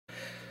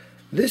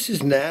This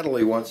is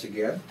Natalie once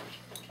again,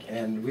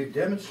 and we've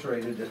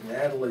demonstrated that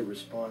Natalie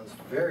responds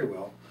very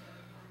well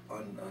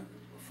on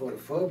a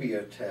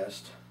photophobia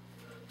test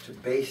to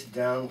base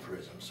down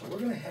prism. So we're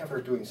going to have her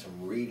doing some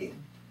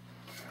reading,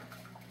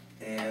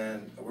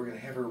 and we're going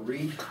to have her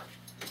read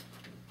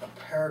a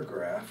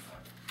paragraph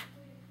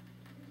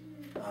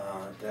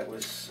that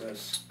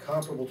was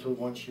comparable to the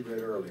one she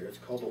read earlier. It's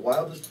called The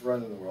Wildest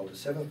Run in the World, a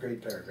 7th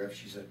grade paragraph.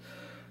 She's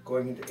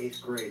going into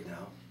 8th grade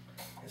now.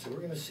 And so we're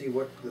going to see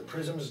what the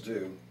prisms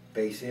do,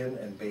 base in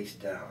and base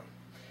down.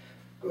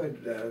 Go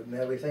ahead,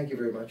 Natalie, thank you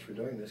very much for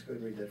doing this. Go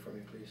ahead and read that for me,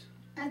 please.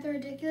 At the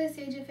ridiculous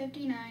age of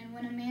 59,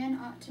 when a man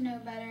ought to know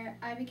better,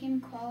 I became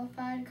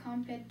qualified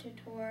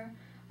competitor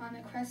on the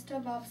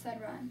Cresta bobsled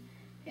run.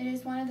 It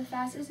is one of the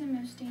fastest and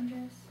most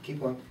dangerous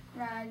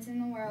rides in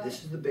the world.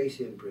 This is the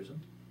base in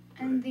prism.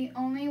 And the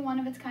only one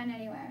of its kind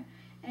anywhere.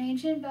 An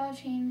ancient bell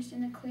changed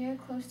in the clear,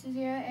 close to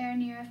zero air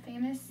near a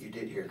famous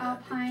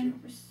alpine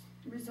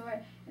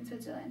resort in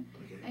Switzerland.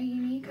 Okay. A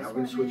unique now we're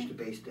going to switch to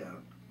base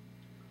down.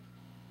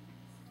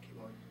 Keep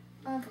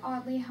on. Of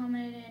oddly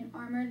helmeted and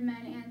armored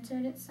men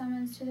answered its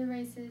summons to the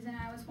races, and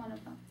I was one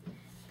of them.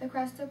 The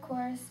Cresta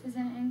course is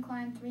an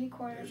incline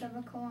 3/4 of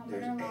a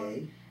kilometer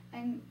long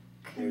and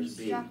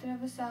constructed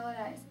of a solid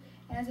ice.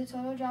 It has a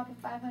total drop of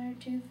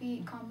 502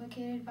 feet,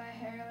 complicated by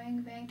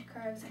harrowing banked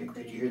curves. Okay,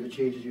 did you hear the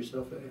changes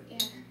yourself? Yeah.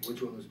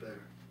 Which one was better?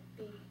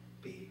 B.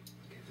 B.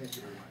 Okay, thank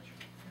you very much.